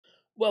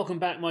Welcome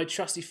back, my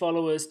trusty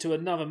followers, to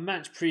another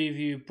match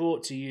preview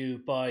brought to you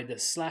by the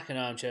Slack and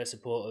Armchair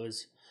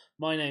supporters.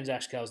 My name's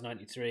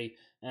Ashcals93,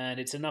 and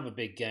it's another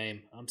big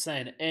game. I'm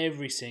saying it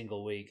every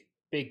single week,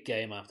 big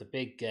game after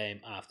big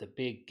game after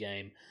big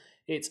game.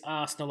 It's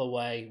Arsenal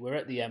away. We're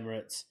at the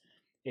Emirates.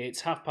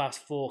 It's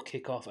 4:30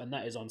 kickoff, and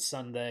that is on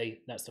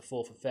Sunday. That's the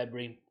 4th of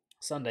February,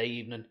 Sunday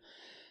evening,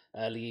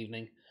 early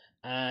evening.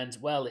 And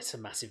well, it's a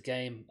massive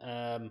game.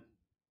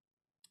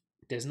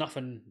 There's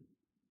nothing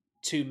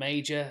too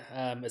major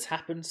has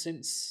happened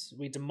since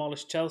we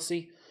demolished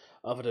Chelsea,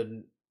 other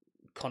than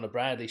Conor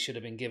Bradley should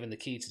have been given the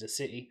key to the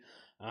city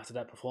after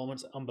that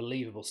performance.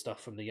 Unbelievable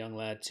stuff from the young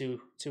lad. Two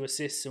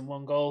assists and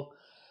one goal.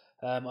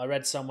 I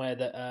read somewhere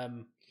that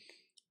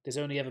there's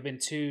only ever been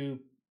two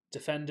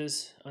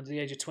defenders under the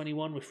age of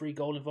 21 with 3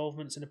 goal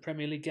involvements in a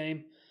Premier League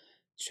game.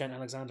 Trent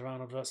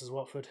Alexander-Arnold versus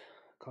Watford,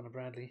 Conor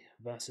Bradley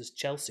versus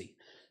Chelsea.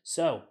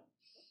 So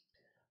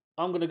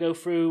I'm going to go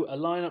through a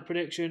lineup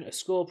prediction, a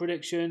score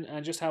prediction,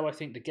 and just how I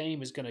think the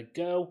game is going to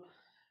go.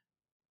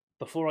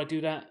 Before I do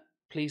that,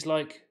 please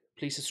like,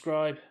 please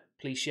subscribe,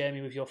 please share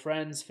me with your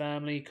friends,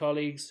 family,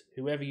 colleagues,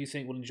 whoever you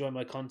think will enjoy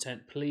my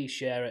content. Please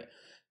share it.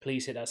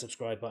 Please hit that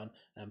subscribe button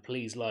and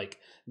please like.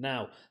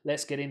 Now,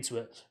 let's get into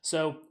it.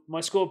 So,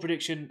 my score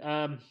prediction,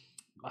 I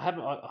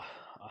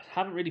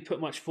haven't really put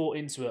much thought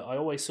into it. I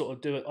always sort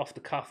of do it off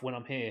the cuff when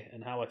I'm here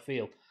and how I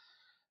feel.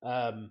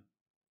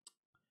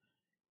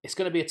 It's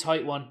going to be a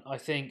tight one, I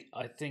think.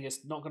 I think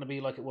it's not going to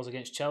be like it was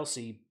against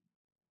Chelsea,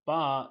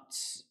 but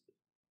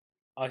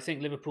I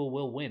think Liverpool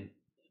will win.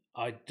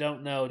 I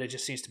don't know. There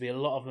just seems to be a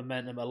lot of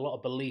momentum, a lot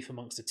of belief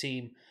amongst the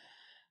team.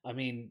 I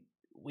mean,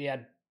 we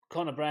had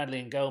Conor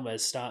Bradley and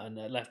Gomez starting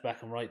at left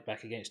back and right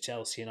back against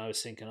Chelsea, and I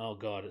was thinking, oh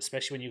God,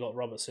 especially when you got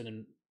Robertson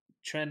and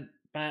Trent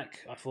back,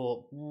 I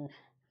thought,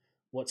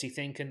 what's he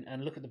thinking?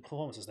 And look at the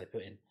performances they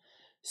put in.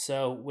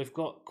 So we've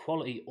got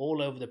quality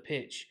all over the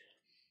pitch.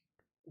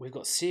 We've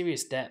got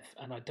serious depth,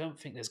 and I don't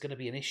think there's going to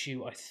be an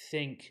issue. I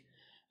think,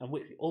 and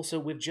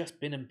we've just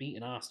been and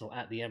beaten Arsenal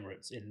at the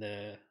Emirates in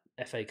the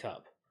FA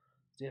Cup.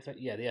 The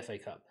FA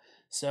Cup.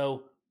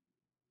 So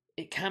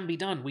it can be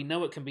done. We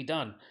know it can be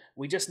done.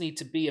 We just need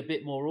to be a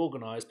bit more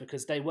organised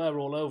because they were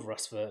all over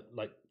us for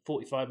like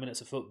 45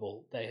 minutes of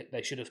football.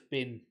 They should have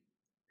been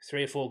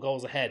 3 or 4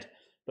 goals ahead,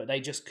 but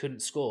they just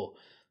couldn't score.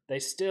 They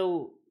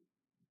still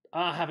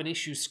are having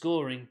issues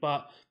scoring,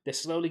 but they're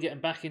slowly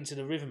getting back into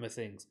the rhythm of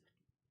things.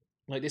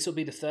 Like, this will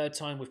be the third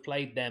time we've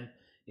played them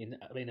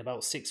in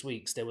about 6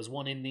 weeks. There was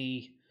one in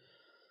the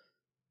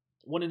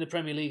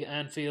Premier League at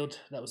Anfield.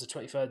 That was the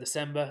 23rd of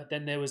December.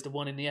 Then there was the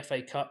one in the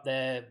FA Cup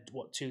there,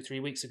 2-3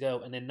 weeks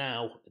ago, and then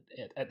now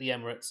at the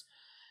Emirates.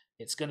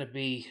 It's going to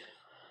be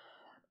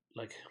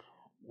like,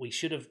 we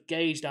should have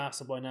gauged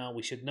Arsenal by now.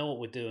 We should know what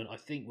we're doing. I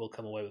think we'll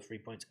come away with 3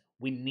 points.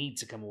 We need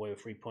to come away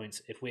with 3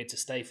 points if we're to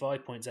stay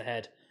 5 points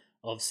ahead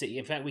of City.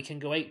 In fact, we can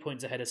go 8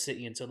 points ahead of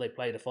City until they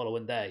play the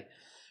following day,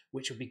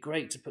 which would be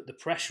great to put the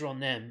pressure on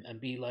them and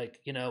be like,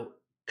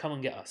 come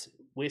and get us.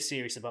 We're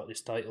serious about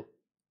this title.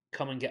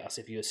 Come and get us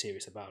if you're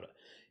serious about it.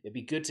 It'd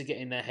be good to get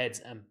in their heads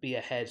and be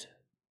ahead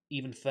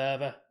even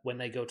further when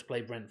they go to play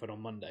Brentford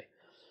on Monday.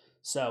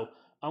 So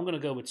I'm going to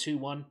go with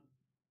 2-1.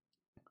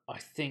 I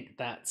think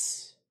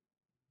it's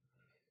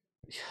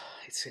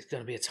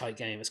going to be a tight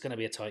game. It's going to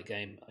be a tight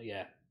game,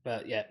 yeah.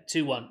 But yeah,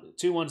 2-1.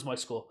 2-1's my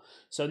score.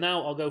 So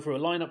now I'll go for a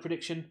lineup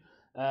prediction.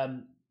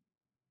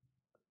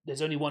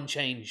 There's only one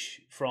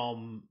change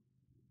from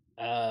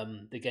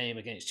the game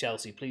against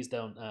Chelsea. Please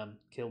don't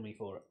kill me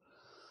for it.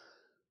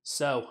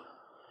 So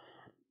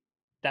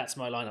that's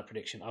my lineup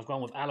prediction. I've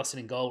gone with Alisson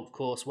in goal, of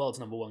course, world's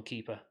 #1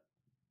 keeper.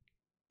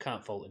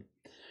 Can't fault him.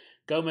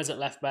 Gomez at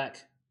left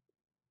back,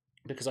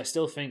 because I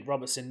still think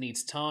Robertson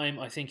needs time.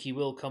 I think he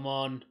will come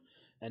on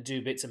and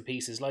do bits and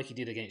pieces like he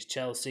did against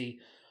Chelsea.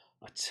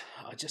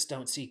 I just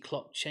don't see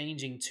Klopp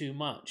changing too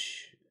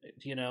much.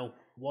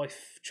 Why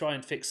try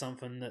and fix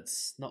something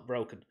that's not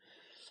broken?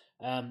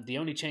 The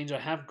only change I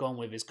have gone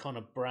with is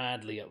Conor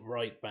Bradley at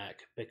right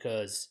back,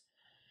 because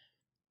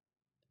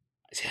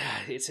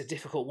it's a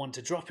difficult one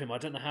to drop him. I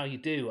don't know how you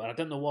do, and I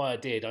don't know why I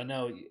did. I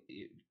know,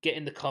 get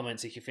in the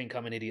comments if you think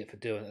I'm an idiot for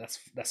doing it.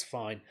 That's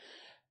fine.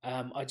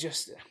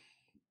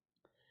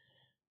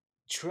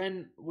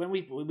 Trent, when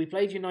we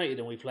played United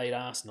and we played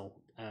Arsenal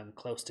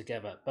close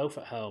together, both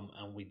at home,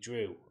 and we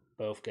drew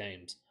both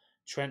games.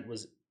 Trent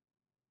was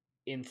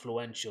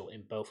influential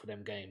in both of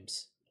them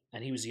games,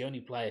 and he was the only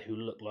player who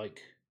looked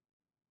like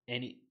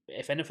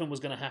if anything was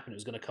going to happen, it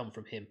was going to come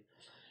from him.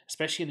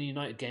 Especially in the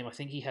United game, I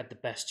think he had the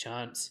best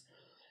chance,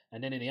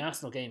 and then in the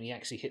Arsenal game, he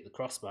actually hit the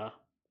crossbar.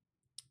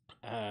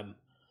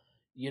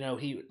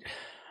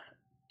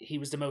 He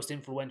was the most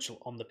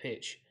influential on the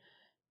pitch,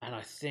 and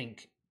I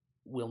think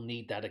we'll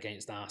need that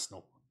against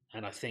Arsenal.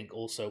 And I think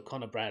also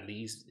Conor Bradley,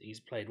 he's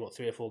played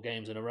 3 or 4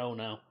 games in a row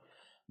now.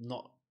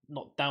 Not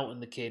doubting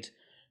the kid,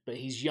 but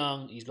he's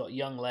young. He's got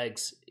young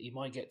legs. He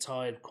might get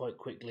tired quite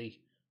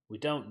quickly. We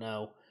don't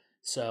know.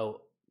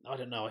 So I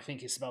don't know. I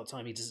think it's about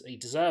time. He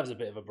deserves a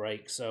bit of a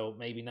break. So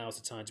maybe now's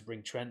the time to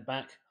bring Trent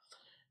back.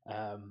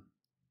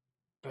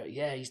 But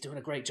yeah, he's doing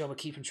a great job of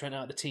keeping Trent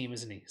out of the team,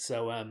 isn't he?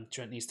 So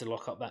Trent needs to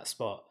lock up that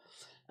spot.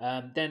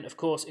 Then, of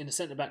course, in the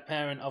centre-back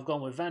pairing, I've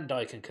gone with Van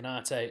Dijk and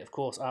Konate. Of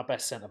course, our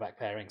best centre-back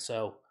pairing,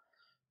 so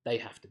they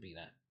have to be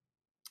there.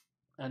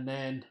 And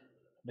then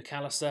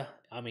McAllister,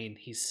 I mean,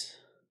 he's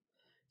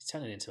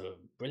turning into a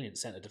brilliant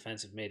centre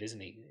defensive mid, isn't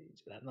he?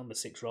 That number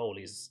 6 role,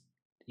 it's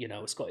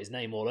got his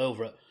name all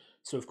over it.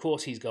 So, of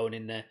course, he's going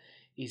in there.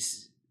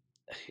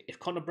 If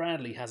Conor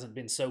Bradley hasn't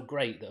been so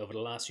great that over the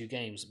last few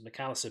games,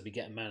 McAllister would be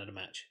getting man of the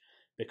match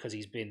because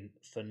he's been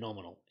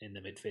phenomenal in the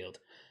midfield.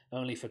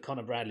 Only for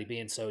Conor Bradley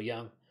being so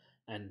young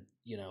and,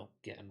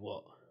 getting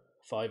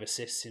 5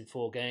 assists in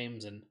 4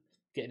 games and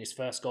getting his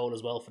first goal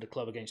as well for the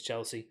club against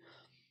Chelsea.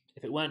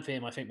 If it weren't for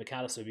him, I think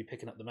McAllister would be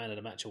picking up the man of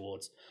the match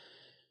awards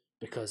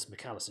because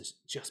McAllister's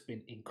just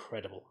been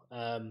incredible.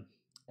 And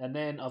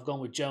then I've gone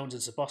with Jones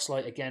and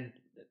Szoboszlai. Again,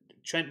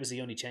 Trent was the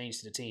only change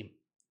to the team.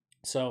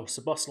 So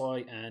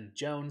Szoboszlai and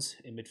Jones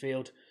in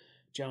midfield.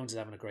 Jones is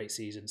having a great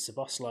season.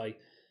 Szoboszlai,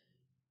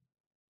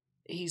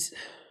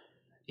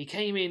 he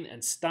came in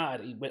and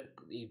started.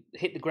 He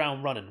hit the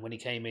ground running when he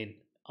came in.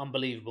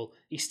 Unbelievable.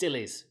 He still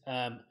is.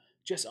 I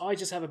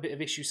just have a bit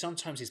of issue.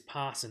 Sometimes his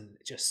passing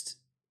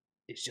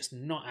it's just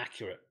not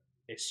accurate.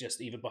 It's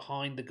just either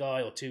behind the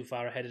guy or too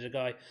far ahead of the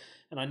guy.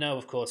 And I know,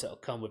 of course, it'll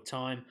come with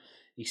time.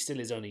 He still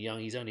is only young.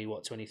 He's only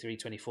 23,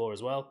 24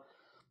 as well.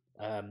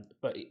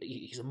 But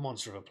he's a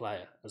monster of a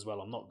player as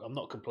well. I'm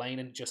not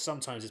complaining. Just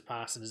sometimes his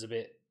passing is a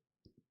bit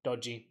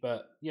dodgy,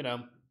 but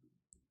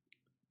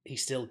he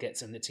still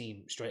gets in the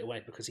team straight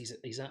away because he's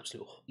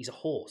a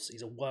horse.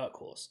 He's a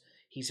workhorse.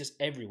 He's just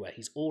everywhere.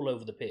 He's all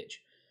over the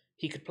pitch.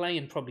 He could play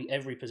in probably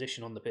every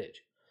position on the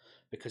pitch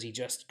because he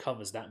just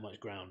covers that much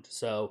ground.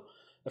 So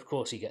of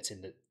course he gets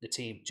in the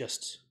team.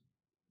 Just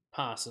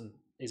passing,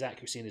 his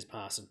accuracy in his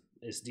passing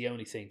is the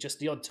only thing. Just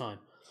the odd time.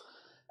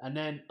 And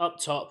then up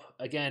top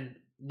again.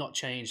 Not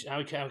changed.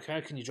 How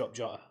can you drop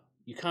Jota?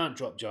 You can't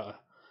drop Jota.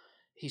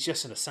 He's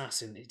just an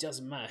assassin. It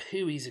doesn't matter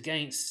who he's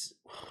against,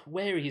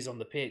 where he is on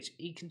the pitch.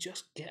 He can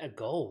just get a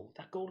goal.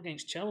 That goal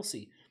against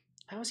Chelsea.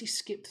 How has he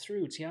skipped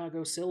through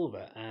Thiago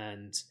Silva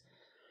and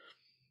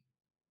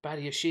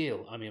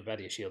Badiashile? I mean,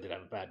 Badiashile did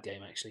have a bad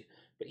game actually,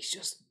 but he's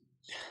just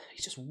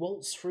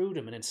waltzed through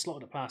them and then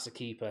slotted it past the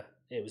keeper.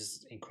 It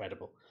was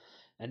incredible.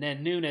 And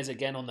then Nunes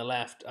again on the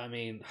left. I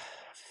mean,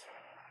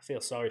 I feel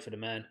sorry for the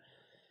man.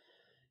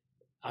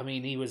 I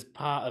mean, he was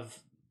part of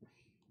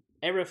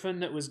everything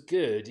that was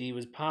good, he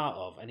was part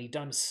of, and he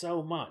done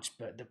so much,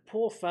 but the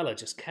poor fella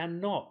just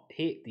cannot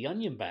hit the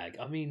onion bag.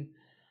 I mean,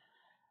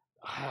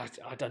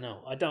 I don't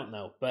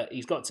know, but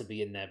he's got to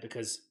be in there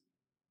because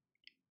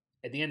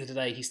at the end of the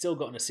day, he still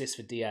got an assist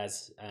for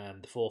Diaz,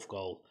 the 4th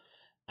goal,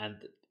 and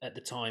at the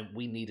time,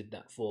 we needed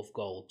that 4th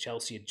goal.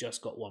 Chelsea had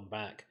just got one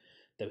back.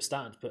 They were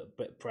starting to put a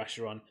bit of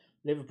pressure on.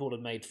 Liverpool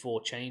had made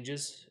 4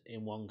 changes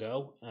in one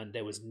go, and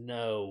there was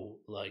no,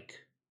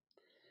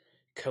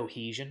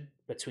 cohesion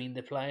between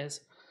the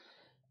players,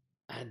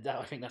 and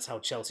I think that's how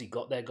Chelsea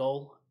got their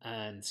goal.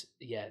 And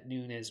yeah,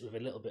 Nunes with a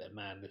little bit of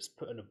man that's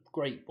putting a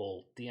great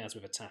ball, Diaz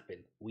with a tap in.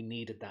 We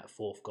needed that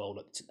 4th goal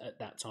at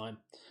that time,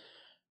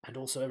 and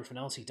also everything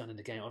else he'd done in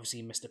the game. Obviously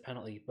he missed a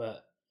penalty,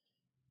 but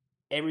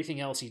everything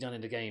else he'd done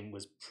in the game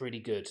was pretty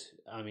good.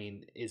 I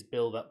mean, his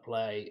build-up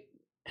play,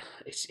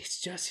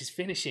 it's just his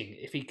finishing.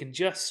 If he can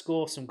just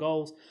score some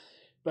goals,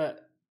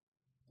 but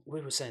we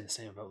were saying the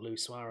same about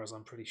Luis Suarez,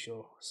 I'm pretty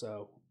sure,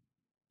 so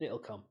it'll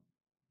come.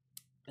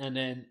 And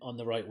then on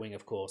the right wing,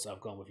 of course,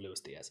 I've gone with Luis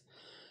Diaz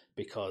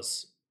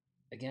because,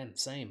 again,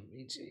 same.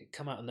 He'd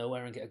come out of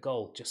nowhere and get a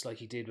goal, just like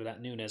he did with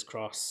that Nunes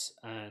cross,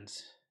 and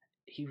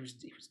he was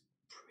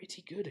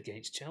pretty good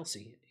against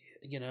Chelsea,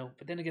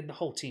 But then again, the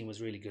whole team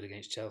was really good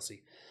against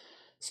Chelsea.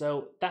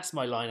 So that's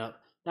my lineup.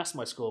 That's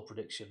my score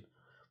prediction.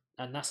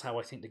 And that's how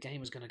I think the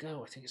game is going to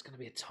go. I think it's going to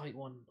be a tight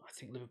one. I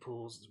think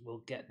Liverpool will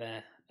get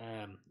there.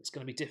 It's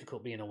going to be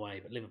difficult being away,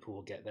 but Liverpool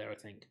will get there, I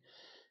think.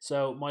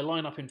 So my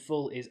lineup in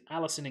full is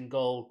Alisson in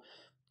goal,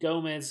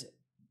 Gomez,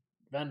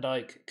 Van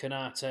Dijk,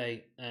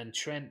 Konate, and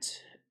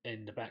Trent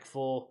in the back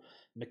 4,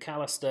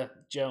 McAllister,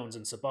 Jones,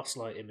 and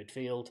Szoboszlai in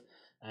midfield,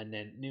 and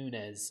then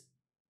Nunes,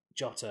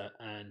 Jota,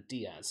 and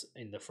Diaz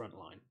in the front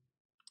line.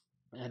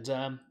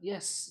 And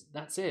yes,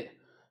 that's it.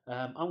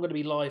 I'm going to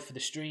be live for the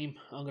stream.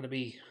 I'm going to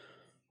be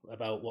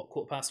about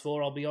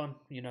 4:15 I'll be on,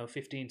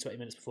 15, 20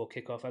 minutes before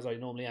kickoff, as I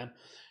normally am.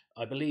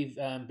 I believe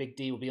Big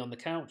D will be on the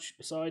couch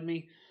beside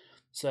me,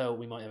 so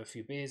we might have a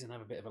few beers and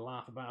have a bit of a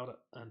laugh about it.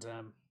 And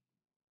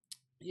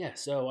yeah,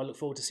 so I look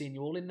forward to seeing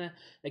you all in there.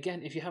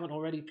 Again, if you haven't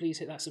already, please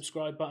hit that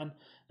subscribe button,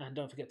 and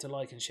don't forget to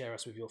like and share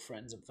us with your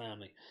friends and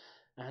family.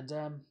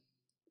 And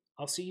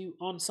I'll see you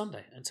on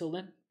Sunday. Until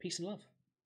then, peace and love.